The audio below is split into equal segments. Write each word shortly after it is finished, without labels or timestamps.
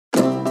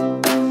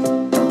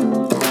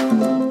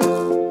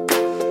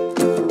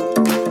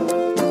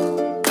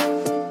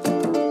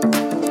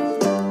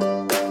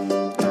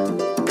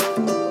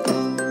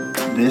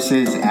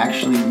This is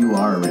Actually You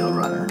Are a Real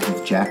Runner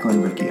with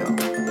Jacqueline Riccio.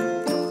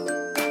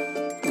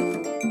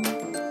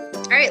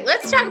 All right,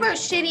 let's talk about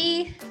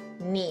shitty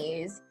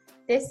knees.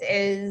 This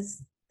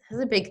is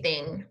a big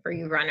thing for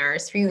you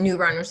runners, for you new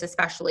runners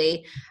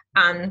especially.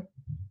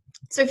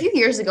 So a few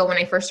years ago when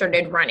I first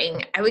started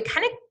running, I would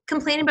kind of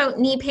complain about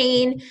knee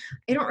pain.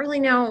 I don't really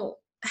know,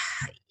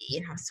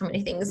 so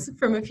many things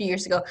from a few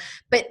years ago.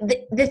 But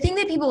the thing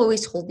that people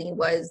always told me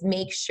was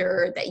make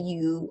sure that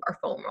you are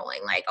foam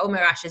rolling. Like, oh my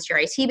gosh, it's your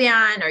IT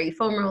band. Are you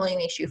foam rolling?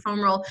 Make sure you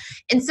foam roll.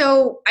 And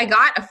so I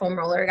got a foam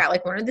roller. I got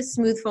like one of the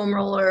smooth foam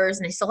rollers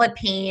and I still had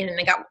pain. And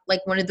I got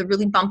like one of the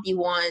really bumpy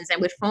ones. I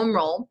would foam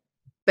roll,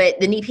 but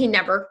the knee pain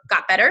never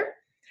got better.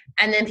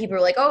 And then people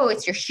were like, oh,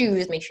 it's your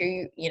shoes. Make sure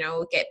you,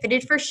 get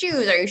fitted for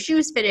shoes. Are your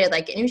shoes fitted?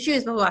 Like, get new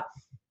shoes, blah, blah, blah.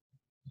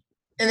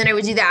 And then I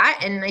would do that.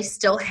 And I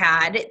still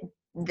had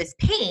this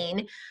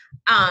pain.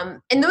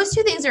 And those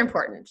two things are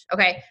important.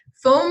 Okay.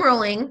 Foam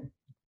rolling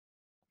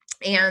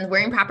and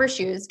wearing proper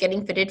shoes,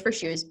 getting fitted for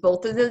shoes,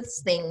 both of those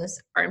things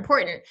are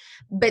important.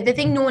 But the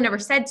thing no one ever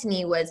said to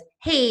me was,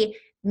 hey,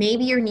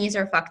 maybe your knees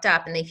are fucked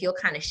up and they feel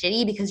kind of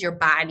shitty because your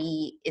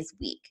body is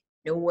weak.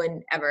 No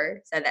one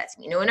ever said that to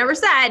me. No one ever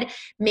said,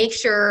 make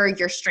sure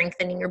you're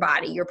strengthening your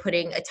body. You're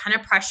putting a ton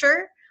of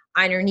pressure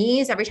on your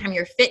knees every time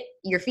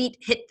your feet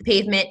hit the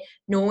pavement.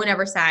 No one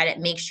ever said,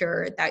 make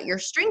sure that you're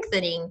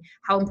strengthening,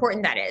 how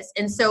important that is.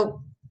 And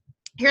so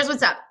here's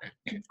what's up.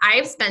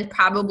 I've spent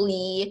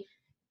probably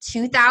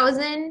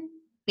 $2,000,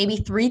 maybe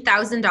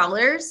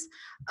 $3,000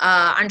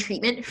 on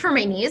treatment for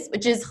my knees,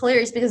 which is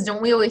hilarious because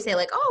don't we always say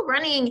like, oh,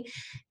 running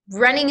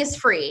is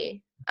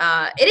free.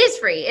 It is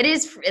free. It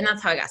is, and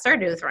that's how I got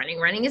started with running.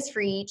 Running is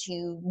free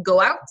to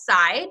go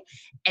outside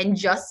and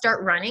just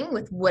start running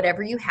with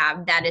whatever you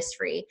have. That is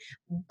free.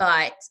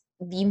 But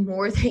the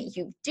more that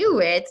you do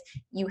it,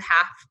 you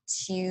have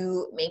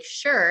to make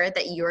sure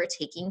that you're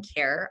taking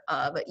care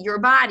of your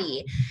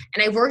body.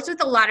 And I've worked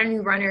with a lot of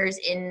new runners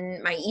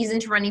in my Ease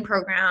Into Running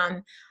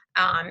program,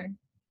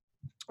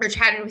 or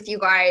chatted with you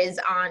guys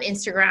on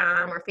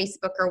Instagram or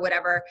Facebook or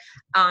whatever.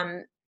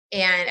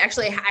 And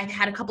actually, I've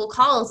had a couple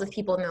calls with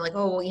people and they're like,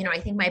 oh, I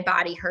think my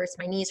body hurts,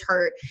 my knees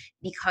hurt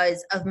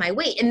because of my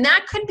weight. And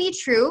that could be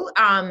true.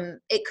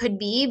 It could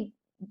be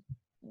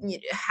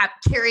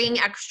carrying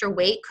extra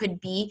weight could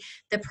be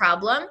the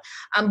problem.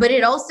 But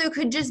it also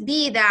could just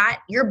be that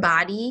your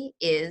body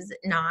is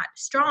not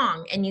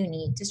strong and you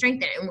need to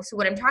strengthen it. And so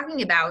what I'm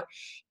talking about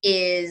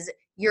is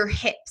your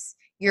hips,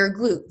 your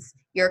glutes,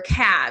 your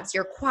calves,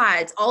 your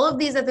quads, all of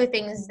these other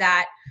things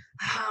that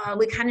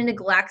we kind of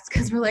neglect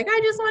because we're like,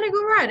 I just want to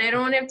go run. I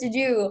don't want to have to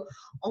do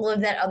all of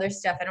that other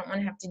stuff. I don't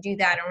want to have to do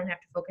that. I don't want to have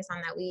to focus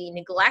on that. We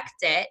neglect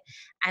it.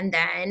 And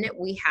then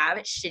we have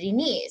shitty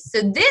knees.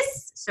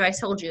 So I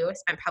told you I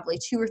spent probably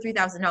 $2,000 or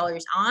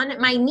 $3,000 on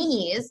my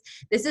knees.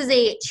 This is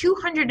a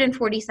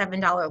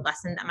 $247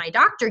 lesson that my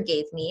doctor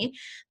gave me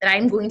that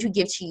I'm going to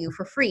give to you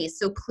for free.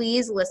 So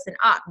please listen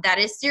up. That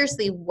is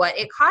seriously what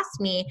it cost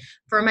me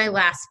for my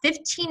last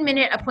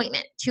 15-minute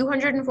appointment,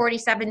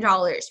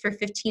 $247 for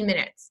 15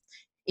 minutes.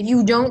 If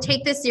you don't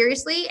take this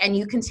seriously and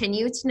you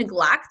continue to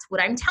neglect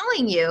what I'm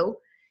telling you,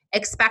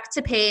 expect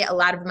to pay a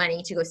lot of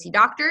money to go see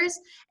doctors,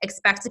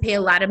 expect to pay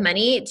a lot of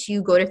money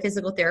to go to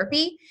physical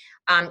therapy.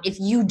 If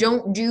you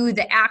don't do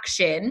the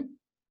action,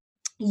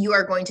 you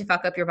are going to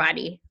fuck up your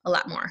body a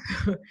lot more.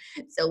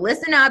 So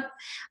listen up.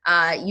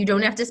 You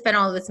don't have to spend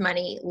all of this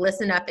money.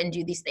 Listen up and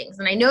do these things.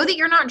 And I know that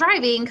you're not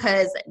driving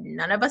because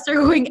none of us are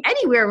going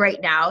anywhere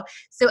right now.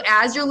 So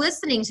as you're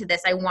listening to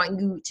this, I want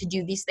you to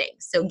do these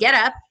things. So get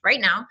up right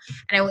now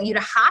and I want you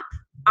to hop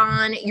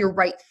on your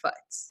right foot.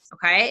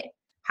 Okay.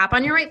 Hop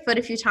on your right foot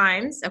a few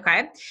times.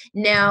 Okay.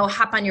 Now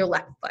hop on your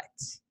left foot.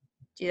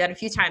 Do that a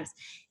few times.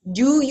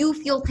 Do you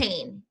feel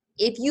pain?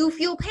 If you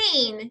feel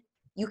pain,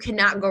 you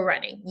cannot go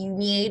running. You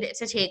need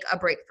to take a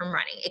break from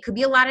running. It could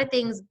be a lot of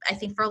things. I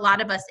think for a lot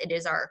of us, it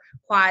is our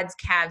quads,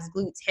 calves,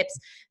 glutes, hips.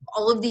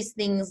 All of these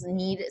things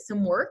need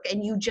some work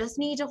and you just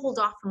need to hold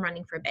off from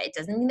running for a bit. It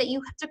doesn't mean that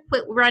you have to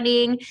quit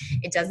running.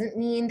 It doesn't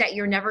mean that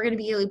you're never going to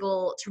be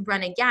able to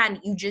run again.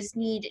 You just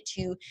need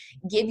to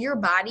give your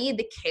body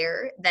the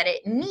care that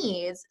it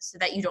needs so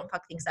that you don't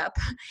fuck things up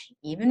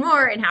even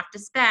more and have to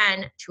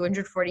spend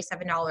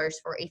 $247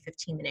 for a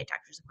 15-minute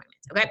doctor's appointment.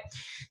 Okay.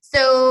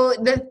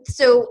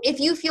 So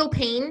if you feel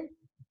pain,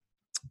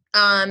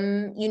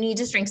 you need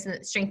to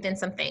strengthen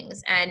some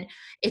things. And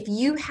if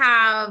you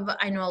have,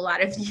 I know a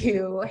lot of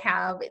you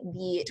have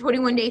the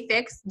 21-Day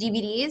Fix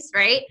DVDs,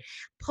 right?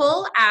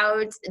 Pull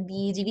out the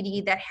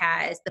DVD that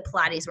has the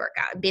Pilates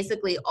workout.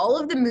 Basically, all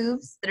of the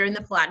moves that are in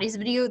the Pilates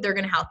video, they're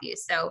going to help you.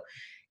 So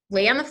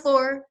lay on the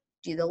floor,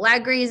 do the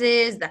leg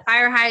raises, the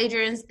fire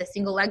hydrants, the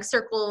single leg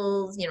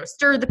circles,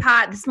 stir the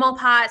pot, the small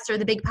pot, stir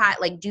the big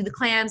pot, like do the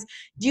clams,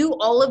 do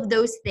all of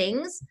those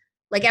things.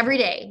 Like every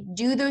day,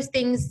 do those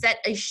things, set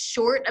a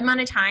short amount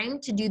of time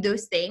to do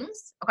those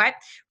things, okay?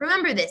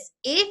 Remember this,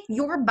 if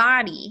your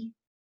body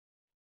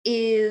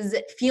is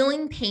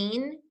feeling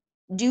pain,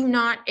 do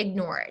not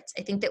ignore it.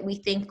 I think that we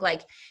think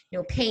like,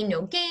 pain,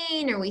 no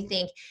gain, or we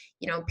think,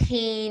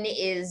 pain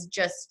is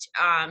just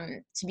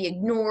to be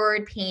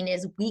ignored. Pain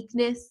is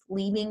weakness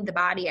leaving the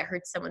body. I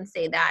heard someone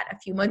say that a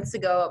few months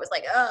ago. I was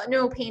like, oh,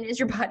 no, pain is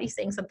your body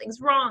saying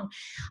something's wrong.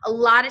 A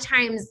lot of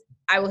times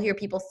I will hear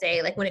people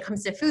say, like when it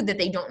comes to food, that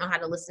they don't know how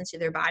to listen to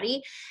their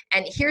body.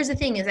 And here's the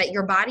thing is that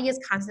your body is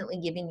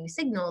constantly giving you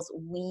signals.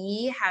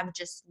 We have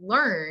just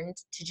learned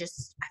to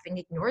just effing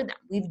ignore them.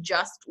 We've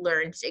just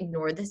learned to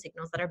ignore the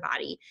signals that our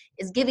body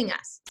is giving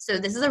us. So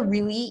this is a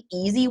really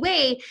easy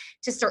way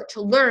to start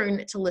to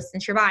learn to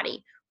listen to your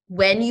body.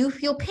 When you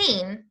feel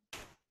pain,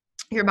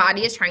 your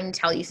body is trying to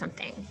tell you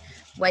something.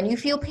 When you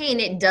feel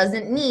pain, it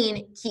doesn't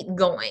mean keep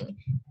going.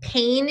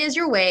 Pain is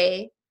your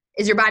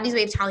body's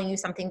way of telling you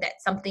something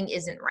that something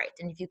isn't right.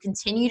 And if you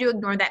continue to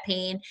ignore that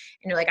pain and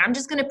you're like, I'm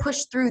just going to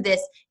push through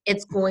this,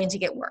 it's going to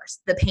get worse.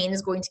 The pain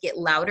is going to get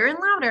louder and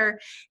louder,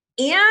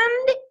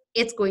 and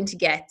it's going to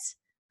get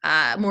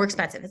more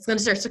expensive. It's going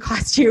to start to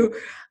cost you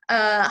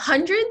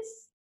hundreds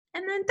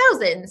and then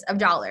thousands of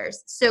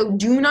dollars. So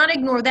do not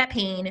ignore that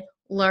pain.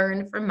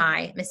 Learn from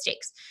my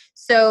mistakes.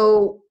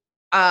 So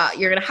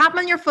you're going to hop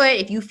on your foot.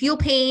 If you feel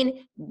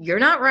pain, you're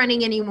not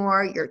running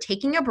anymore. You're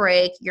taking a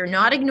break. You're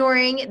not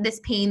ignoring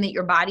this pain that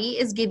your body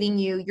is giving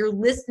you. You're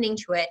listening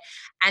to it.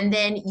 And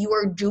then you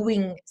are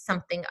doing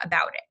something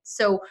about it.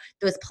 So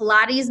those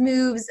Pilates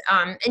moves,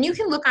 and you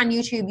can look on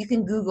YouTube, you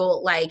can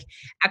Google like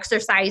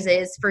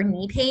exercises for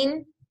knee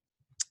pain.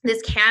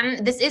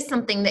 This is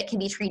something that can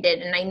be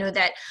treated. And I know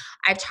that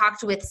I've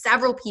talked with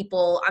several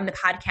people on the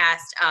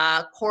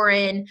podcast,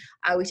 Corin,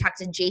 we talked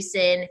to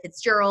Jason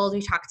Fitzgerald,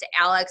 we talked to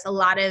Alex, a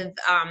lot of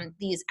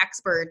these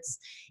experts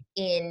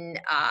in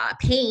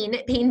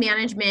pain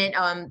management,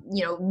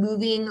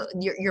 moving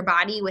your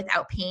body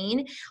without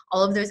pain,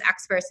 all of those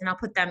experts, and I'll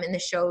put them in the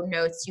show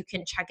notes. You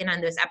can check in on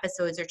those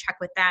episodes or check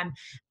with them.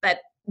 But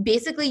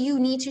basically you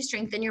need to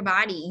strengthen your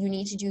body. You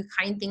need to do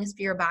kind things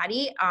for your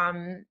body,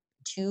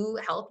 to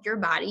help your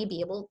body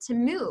be able to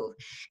move.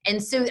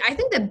 And so I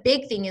think the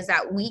big thing is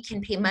that we can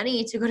pay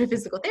money to go to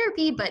physical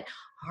therapy, but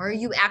are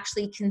you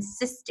actually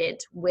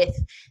consistent with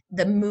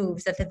the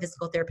moves that the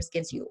physical therapist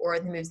gives you, or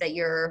the moves that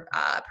your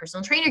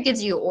personal trainer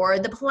gives you, or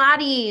the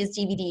Pilates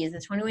DVDs,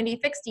 the 21 Day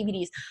Fix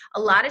DVDs?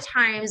 A lot of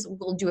times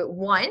we'll do it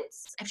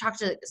once. I've talked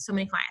to so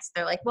many clients.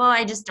 They're like, well,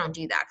 I just don't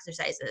do the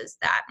exercises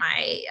that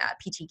my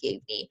PT gave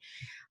me.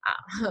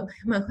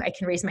 I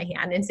can raise my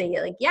hand and say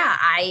like, yeah,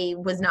 I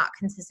was not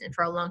consistent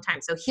for a long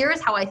time. So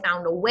here's how I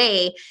found a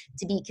way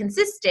to be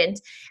consistent.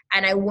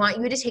 And I want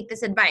you to take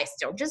this advice.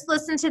 Don't just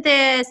listen to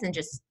this and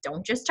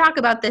don't just talk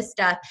about this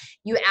stuff.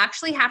 You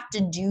actually have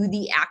to do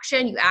the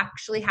action. You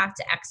actually have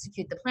to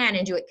execute the plan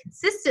and do it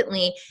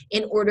consistently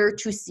in order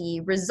to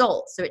see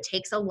results. So it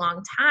takes a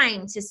long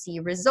time to see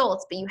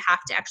results, but you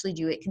have to actually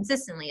do it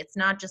consistently. It's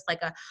not just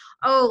like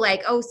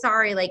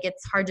sorry, like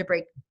it's hard to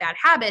break bad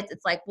habits.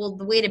 It's like, well,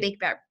 the way to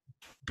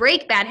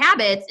break bad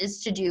habits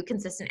is to do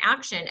consistent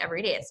action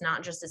every day. It's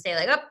not just to say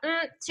like,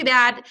 too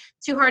bad,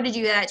 too hard to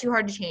do that, too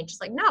hard to change.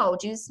 It's like, no,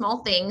 do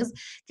small things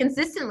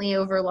consistently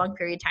over a long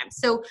period of time.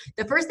 So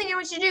the first thing I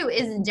want you to do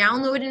is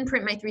download and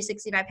print my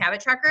 365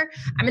 habit tracker.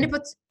 I'm going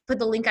to put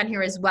the link on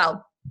here as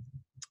well.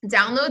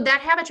 Download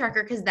that habit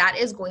tracker, because that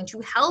is going to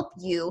help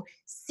you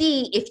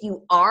see if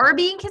you are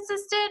being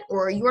consistent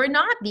or you are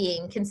not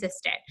being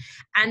consistent.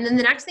 And then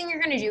the next thing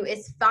you're going to do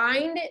is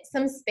find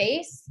some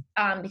space,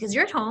 because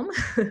you're at home.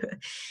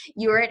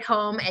 You're at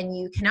home and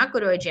you cannot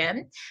go to a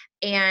gym.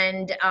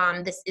 And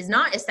this is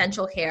not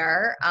essential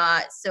care.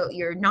 So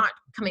you're not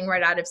coming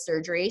right out of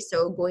surgery.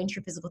 So going to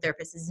your physical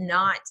therapist is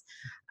not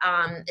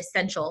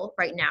essential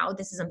right now.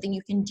 This is something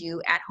you can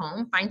do at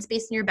home. Find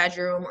space in your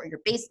bedroom or your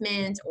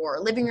basement or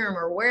living room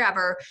or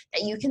wherever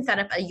that you can set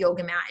up a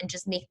yoga mat and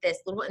just make this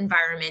little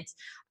environment,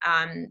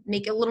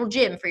 make a little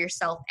gym for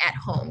yourself at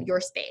home,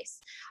 your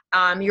space.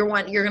 You're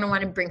going to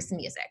want to bring some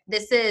music.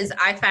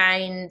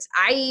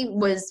 I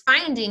was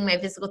finding my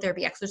physical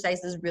therapy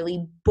exercises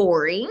really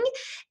boring,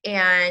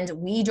 and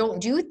we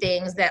don't do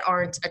things that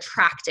aren't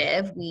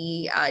attractive.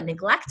 We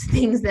neglect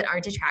things that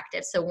aren't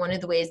attractive. So one of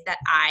the ways that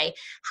I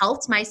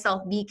helped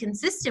myself be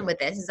consistent with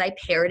this is I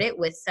paired it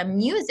with some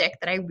music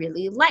that I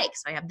really like.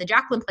 So I have the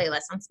Jacqueline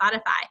playlist on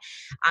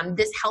Spotify.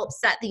 This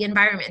helps set the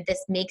environment.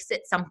 This makes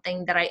it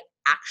something that I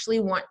actually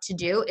want to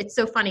do. It's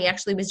so funny. I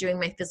actually was doing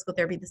my physical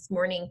therapy this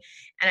morning,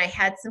 and I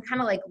had some kind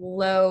of like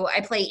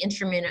I play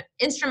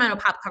instrumental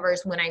pop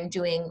covers when I'm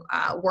doing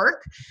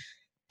work.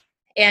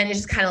 And it's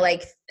just kind of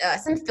like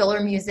some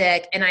filler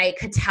music. And I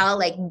could tell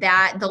like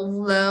that the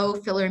low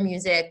filler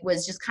music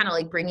was just kind of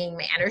like bringing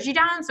my energy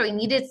down. So I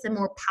needed some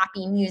more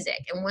poppy music.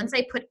 And once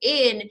I put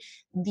in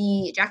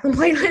the Jacqueline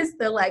playlist,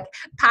 the like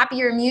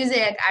poppier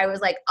music, I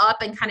was like up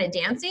and kind of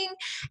dancing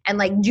and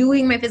like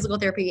doing my physical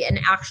therapy and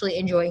actually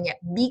enjoying it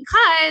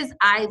because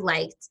I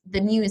liked the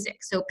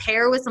music. So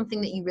pair with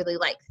something that you really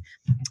like.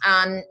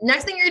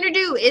 Next thing you're going to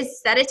do is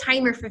set a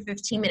timer for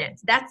 15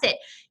 minutes. That's it.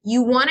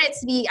 You want it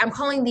to be, I'm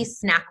calling these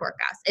snack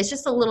workouts. It's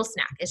just a little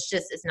snack.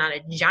 It's not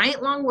a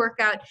giant long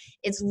workout.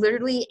 It's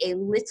literally a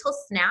little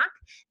snack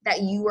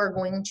that you are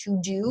going to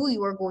do,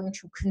 you are going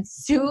to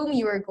consume,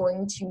 you are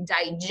going to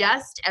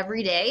digest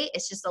every day.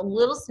 It's just a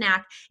little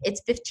snack.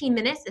 It's 15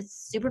 minutes.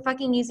 It's super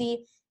fucking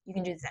easy. You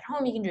can do this at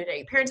home. You can do it at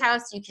your parents'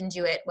 house. You can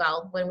do it,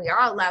 well, when we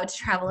are allowed to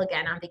travel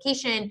again on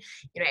vacation,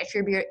 at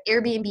your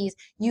Airbnbs.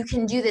 You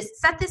can do this.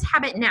 Set this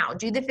habit now.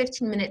 Do the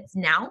 15 minutes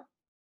now.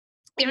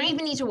 You don't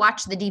even need to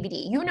watch the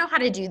DVD. You know how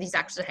to do these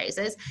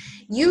exercises.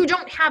 You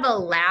don't have a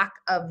lack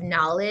of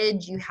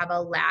knowledge. You have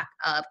a lack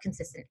of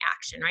consistent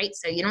action, right?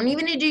 So you don't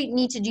even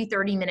need to do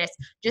 30 minutes,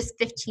 just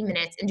 15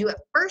 minutes, and do it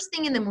first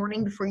thing in the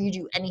morning before you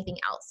do anything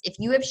else. If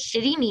you have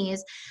shitty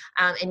knees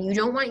and you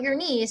don't want your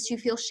knees to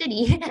feel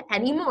shitty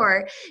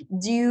anymore,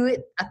 do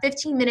a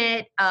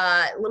 15-minute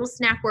little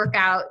snack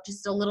workout,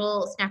 just a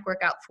little snack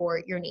workout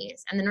for your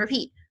knees, and then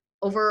repeat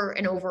over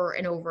and over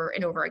and over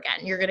and over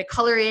again. You're going to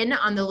color in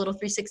on the little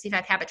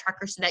 365 habit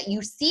tracker so that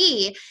you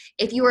see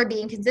if you are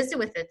being consistent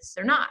with this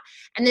or not.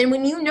 And then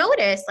when you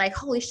notice, like,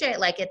 holy shit,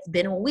 like it's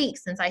been a week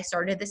since I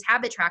started this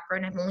habit tracker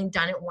and I've only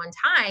done it one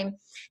time,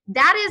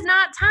 that is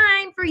not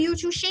time for you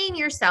to shame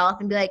yourself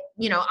and be like,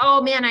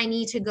 oh man, I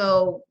need to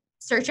go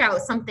search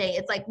out something.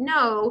 It's like,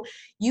 no,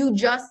 you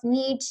just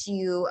need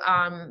to,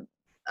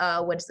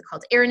 what is it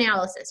called? Air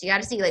analysis. You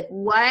got to see like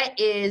what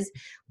is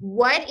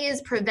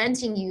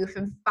preventing you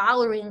from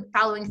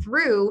following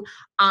through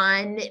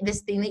on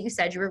this thing that you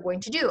said you were going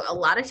to do. A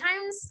lot of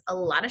times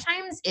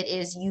it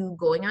is you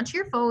going onto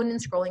your phone and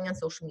scrolling on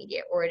social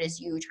media, or it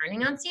is you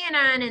turning on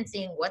CNN and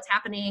seeing what's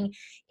happening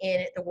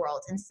in the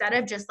world instead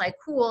of just like,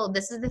 cool,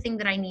 this is the thing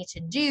that I need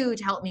to do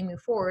to help me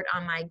move forward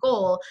on my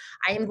goal.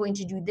 I am going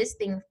to do this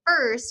thing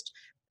first.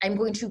 I'm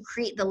going to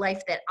create the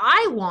life that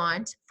I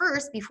want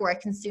first before I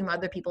consume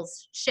other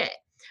people's shit.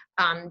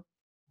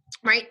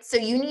 Right? So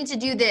you need to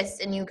do this,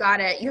 and you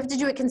have to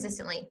do it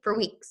consistently for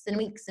weeks and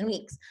weeks and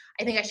weeks.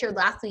 I think I shared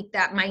last week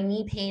that my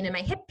knee pain and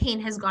my hip pain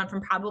has gone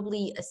from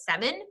probably a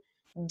 7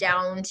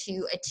 down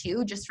to a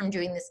 2 just from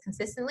doing this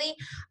consistently.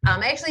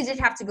 I actually did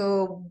have to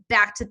go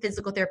back to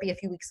physical therapy a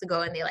few weeks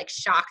ago, and they like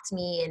shocked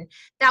me, and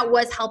that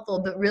was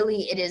helpful, but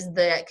really it is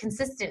the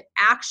consistent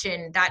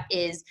action that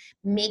is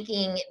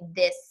making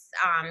this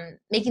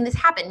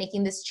happen,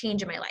 making this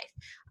change in my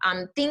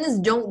life. Things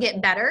don't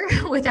get better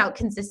without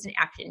consistent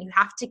action. You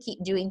have to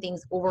keep doing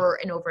things over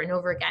and over and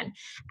over again.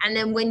 And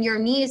then when your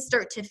knees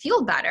start to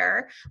feel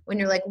better, when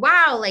you're like,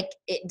 wow, like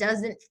it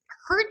doesn't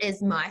hurt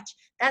as much,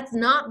 that's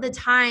not the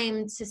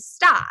time to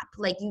stop.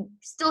 Like you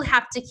still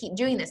have to keep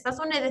doing this. That's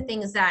one of the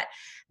things that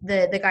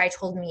the guy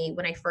told me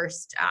when I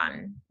first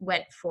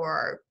went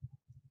for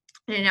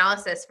an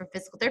analysis for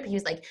physical therapy. He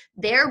was like,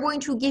 they're going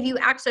to give you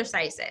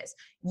exercises.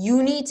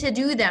 You need to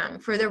do them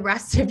for the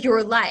rest of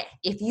your life.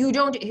 If you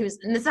don't, and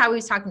this is how he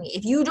was talking to me,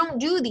 if you don't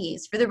do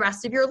these for the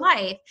rest of your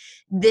life,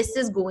 this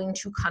is going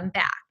to come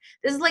back.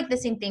 This is like the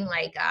same thing,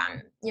 like,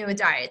 with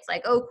diet. It's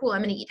like, oh, cool,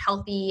 I'm going to eat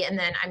healthy, and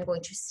then I'm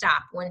going to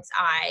stop once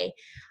I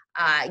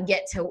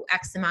get to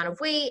X amount of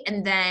weight,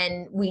 and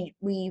then we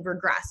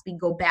regress, we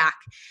go back.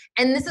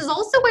 And this is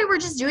also why we're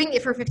just doing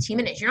it for 15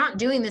 minutes. You're not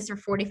doing this for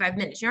 45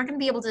 minutes. You're not going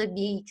to be able to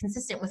be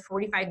consistent with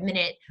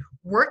 45-minute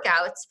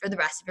workouts for the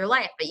rest of your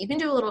life, but you can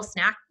do a little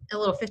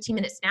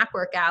 15-minute snack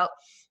workout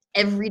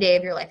every day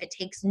of your life. It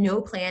takes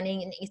no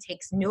planning and it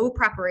takes no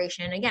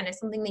preparation. Again, it's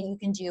something that you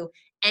can do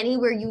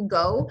anywhere you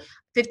go.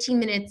 15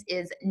 minutes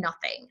is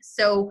nothing.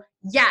 So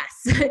yes,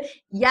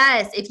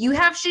 if you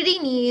have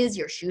shitty knees,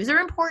 your shoes are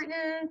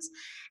important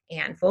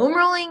and foam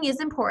rolling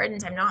is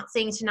important. I'm not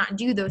saying to not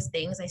do those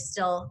things. I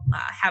still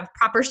have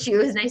proper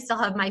shoes and I still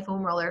have my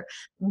foam roller,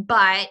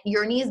 but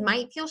your knees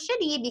might feel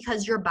shitty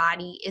because your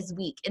body is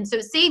weak. And so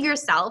save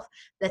yourself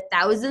the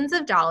thousands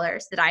of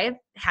dollars that I have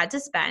had to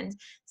spend.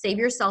 Save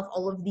yourself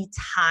all of the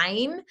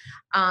time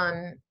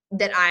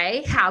that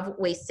I have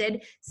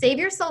wasted. Save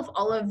yourself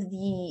all of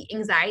the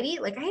anxiety.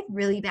 Like I had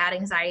really bad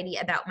anxiety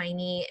about my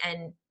knee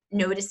and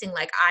noticing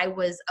like I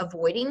was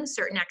avoiding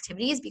certain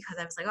activities because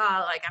I was like,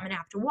 oh, like I'm going to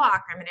have to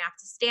walk, or I'm going to have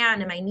to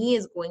stand, and my knee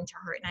is going to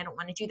hurt and I don't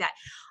want to do that.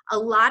 A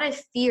lot of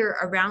fear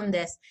around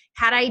this.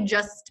 Had I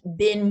just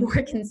been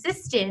more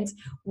consistent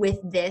with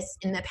this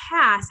in the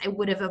past, I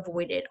would have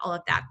avoided all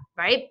of that,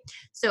 right?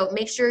 So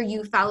make sure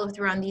you follow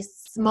through on these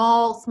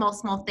small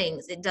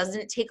things. It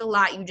doesn't take a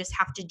lot. You just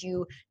have to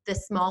do the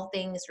small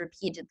things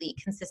repeatedly,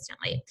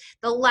 consistently.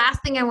 The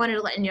last thing I wanted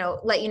to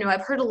let you know,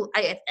 I've heard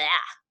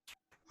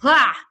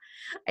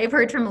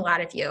from a lot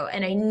of you,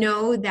 and I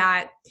know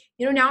that,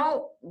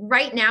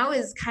 right now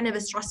is kind of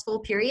a stressful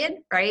period,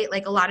 right?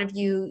 Like a lot of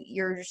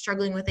you're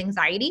struggling with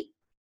anxiety,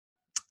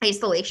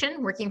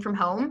 isolation, working from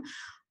home,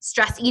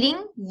 stress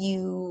eating,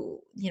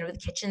 the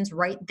kitchen's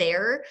right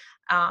there.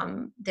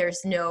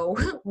 There's no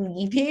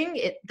leaving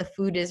it. The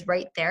food is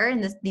right there.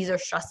 And these are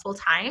stressful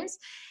times.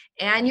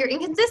 And you're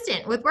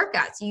inconsistent with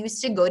workouts. You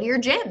used to go to your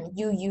gym.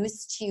 You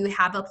used to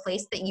have a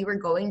place that you were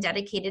going,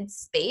 dedicated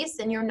space,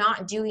 and you're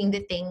not doing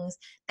the things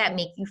that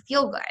make you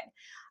feel good.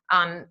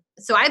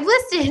 So I've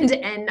listened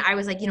and I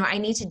was like, I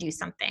need to do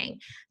something.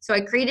 So I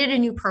created a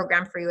new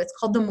program for you. It's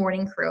called the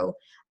Morning Crew.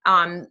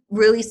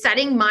 really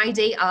setting my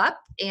day up.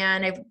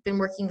 And I've been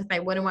working with my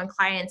one-on-one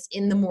clients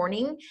in the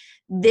morning.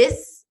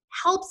 This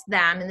helps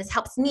them, and this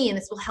helps me, and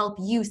this will help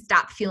you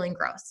stop feeling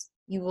gross.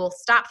 You will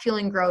stop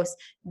feeling gross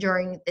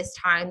during this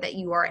time that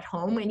you are at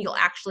home, and you'll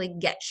actually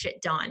get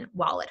shit done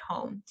while at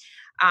home.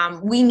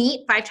 We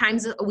meet 5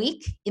 times a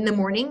week in the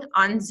morning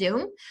on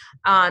Zoom.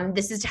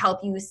 This is to help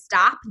you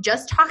stop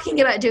just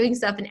talking about doing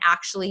stuff and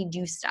actually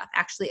do stuff,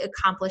 actually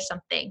accomplish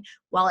something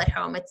while at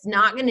home. It's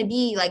not going to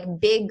be like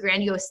big,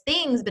 grandiose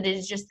things, but it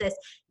is just this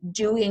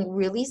doing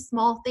really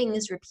small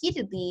things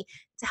repeatedly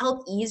to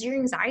help ease your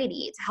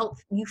anxiety, to help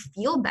you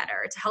feel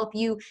better, to help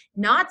you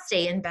not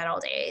stay in bed all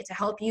day, to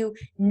help you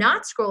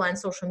not scroll on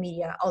social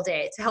media all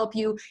day, to help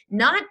you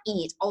not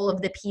eat all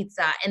of the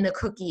pizza and the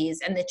cookies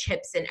and the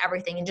chips and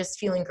everything and just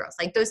feeling gross.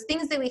 Like those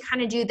things that we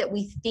kind of do that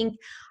we think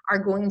are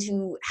going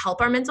to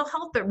help our mental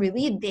health, but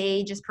really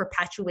they just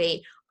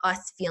perpetuate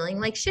us feeling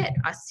like shit,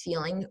 us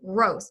feeling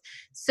gross.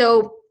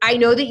 So I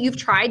know that you've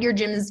tried your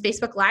gym's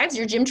Facebook Lives.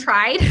 Your gym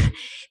tried.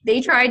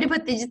 They tried to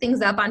put these things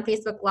up on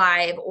Facebook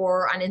Live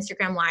or on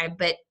Instagram Live,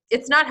 but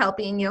it's not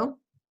helping you.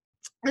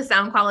 The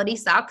sound quality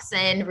sucks,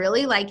 and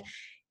really like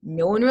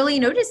no one really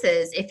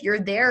notices if you're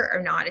there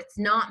or not. It's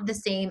not the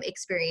same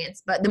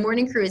experience, but the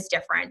morning crew is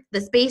different. The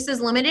space is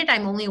limited.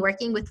 I'm only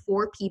working with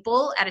 4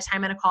 people at a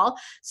time on a call.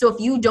 So if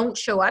you don't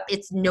show up,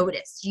 it's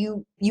noticed.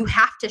 You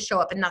have to show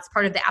up, and that's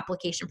part of the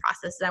application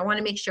process. And I want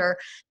to make sure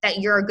that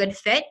you're a good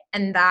fit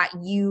and that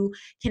you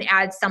can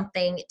add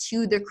something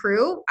to the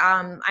crew.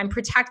 I'm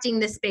protecting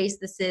this space.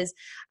 This is,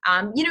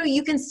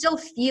 you can still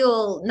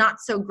feel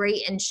not so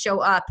great and show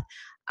up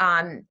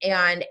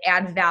and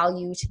add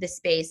value to the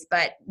space,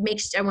 but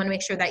I want to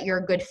make sure that you're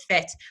a good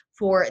fit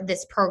for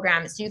this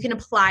program. So you can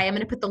apply. I'm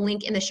going to put the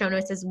link in the show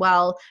notes as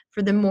well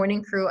for the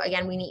morning crew.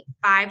 Again, we meet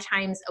 5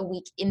 times a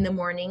week in the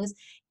mornings.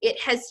 It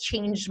has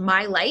changed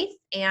my life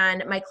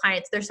and my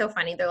clients. They're so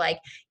funny. They're like,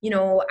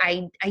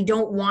 I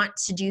don't want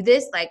to do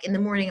this. Like in the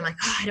morning, I'm like,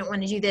 I don't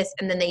want to do this.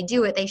 And then they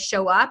do it. They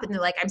show up and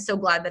they're like, I'm so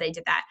glad that I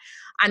did that.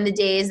 On the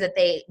days that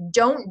they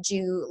don't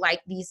do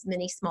like these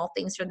many small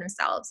things for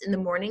themselves in the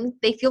morning,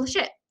 they feel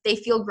shit. They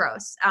feel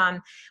gross.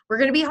 We're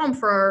going to be home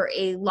for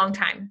a long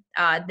time.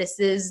 This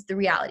is the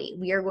reality.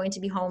 We are going to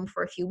be home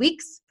for a few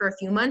weeks, for a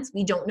few months.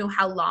 We don't know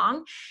how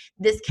long.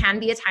 This can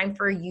be a time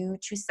for you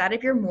to set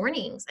up your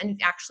mornings and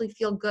actually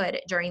feel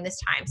good during this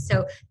time.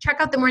 So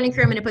check out the morning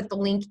crew. I'm going to put the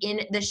link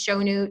in the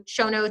show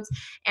notes,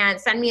 and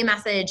send me a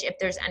message if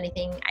there's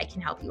anything I can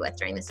help you with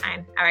during this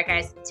time. All right,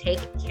 guys, take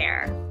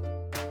care.